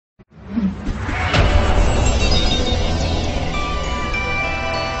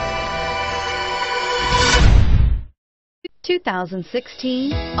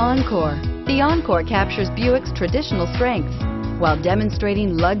2016 Encore. The Encore captures Buick's traditional strengths while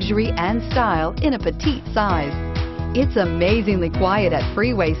demonstrating luxury and style in a petite size. It's amazingly quiet at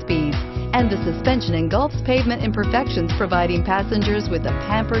freeway speeds, and the suspension engulfs pavement imperfections, providing passengers with a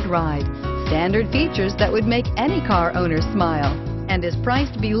pampered ride. Standard features that would make any car owner smile, and is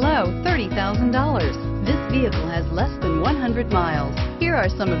priced below $30,000. This vehicle has less than 100 miles. Here are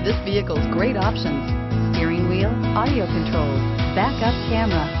some of this vehicle's great options: steering wheel audio controls, backup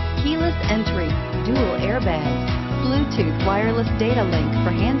camera, keyless entry, dual airbags, Bluetooth wireless data link for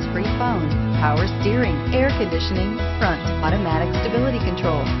hands-free phone, power steering, air conditioning, front, automatic stability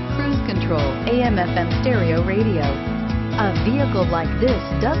control, cruise control, AM/FM stereo radio. A vehicle like this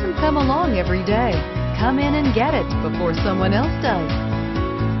doesn't come along every day. Come in and get it before someone else does.